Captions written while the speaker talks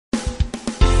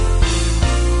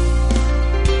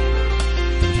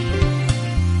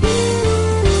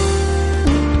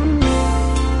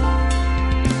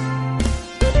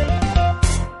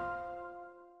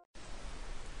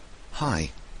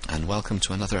welcome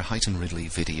to another Height and Ridley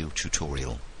video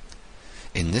tutorial.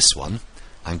 In this one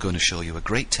I'm going to show you a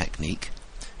great technique.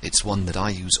 It's one that I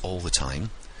use all the time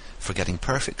for getting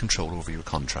perfect control over your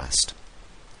contrast.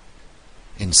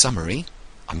 In summary,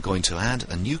 I'm going to add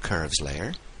a new curves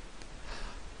layer.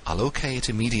 I'll OK it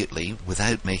immediately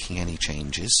without making any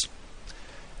changes.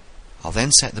 I'll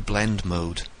then set the blend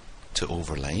mode to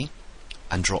overlay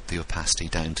and drop the opacity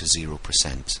down to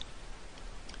 0%.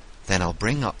 Then I'll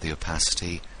bring up the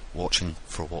opacity, watching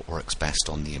for what works best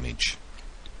on the image.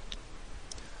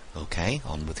 OK,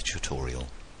 on with the tutorial.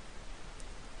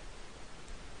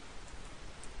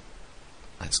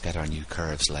 Let's get our new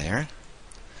curves layer.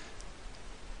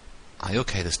 I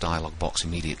OK this dialog box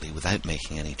immediately without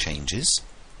making any changes.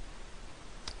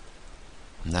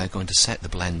 I'm now going to set the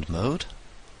blend mode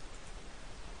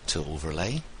to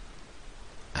overlay,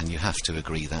 and you have to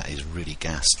agree that is really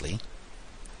ghastly.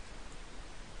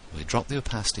 We drop the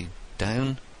opacity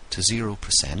down to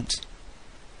 0%,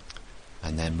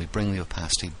 and then we bring the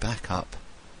opacity back up,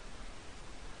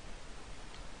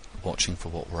 watching for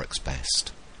what works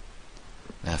best.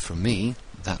 Now for me,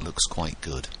 that looks quite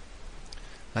good.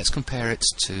 Let's compare it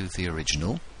to the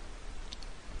original.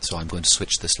 So I'm going to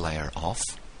switch this layer off,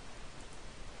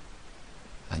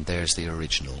 and there's the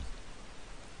original.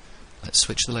 Let's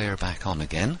switch the layer back on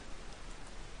again.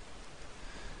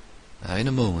 Now in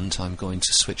a moment I'm going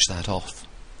to switch that off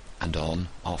and on,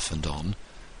 off and on,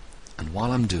 and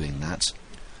while I'm doing that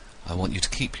I want you to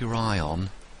keep your eye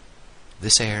on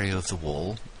this area of the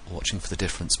wall, watching for the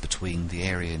difference between the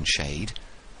area in shade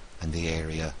and the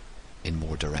area in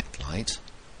more direct light.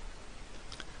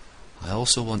 I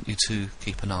also want you to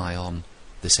keep an eye on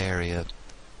this area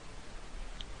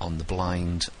on the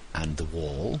blind and the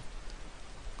wall,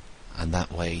 and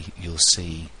that way you'll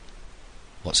see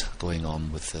what's going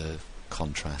on with the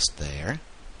contrast there.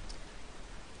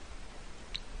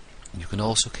 You can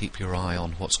also keep your eye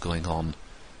on what's going on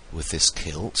with this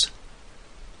kilt.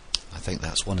 I think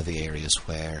that's one of the areas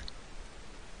where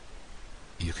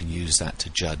you can use that to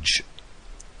judge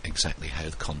exactly how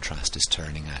the contrast is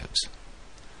turning out.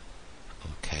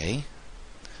 Okay,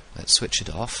 let's switch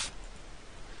it off.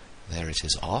 There it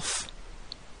is off,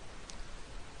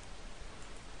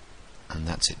 and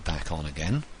that's it back on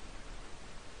again.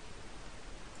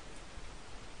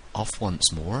 Off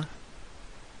once more,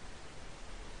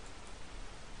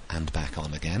 and back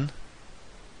on again.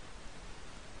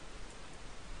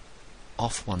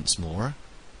 Off once more,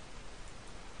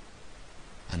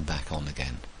 and back on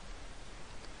again.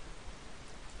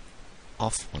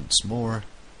 Off once more,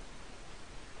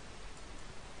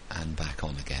 and back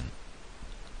on again.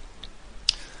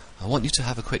 I want you to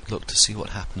have a quick look to see what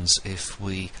happens if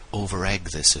we over-egg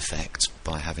this effect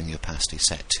by having the opacity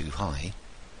set too high.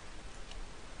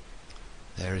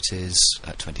 There it is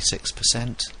at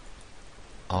 26%,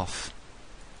 off,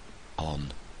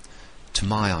 on. To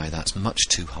my eye that's much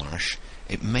too harsh.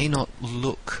 It may not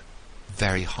look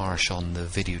very harsh on the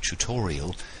video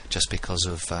tutorial just because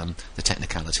of the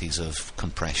technicalities of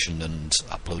compression and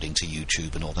uploading to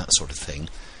YouTube and all that sort of thing,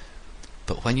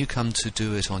 but when you come to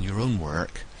do it on your own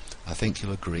work, I think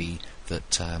you'll agree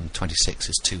that 26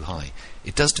 is too high.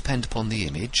 It does depend upon the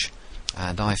image,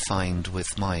 and I find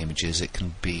with my images it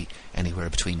can be anywhere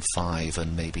between 5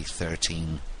 and maybe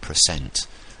 13%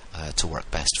 to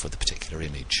work best for the particular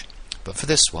image. But for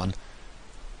this one,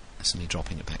 that's me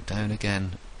dropping it back down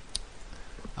again,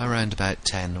 around about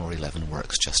 10 or 11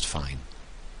 works just fine.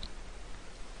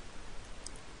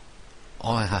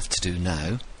 All I have to do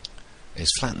now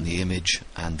is flatten the image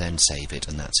and then save it,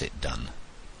 and that's it done.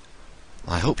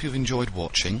 I hope you've enjoyed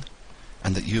watching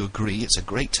and that you agree it's a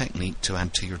great technique to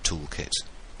add to your toolkit.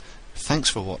 Thanks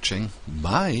for watching.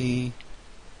 Bye!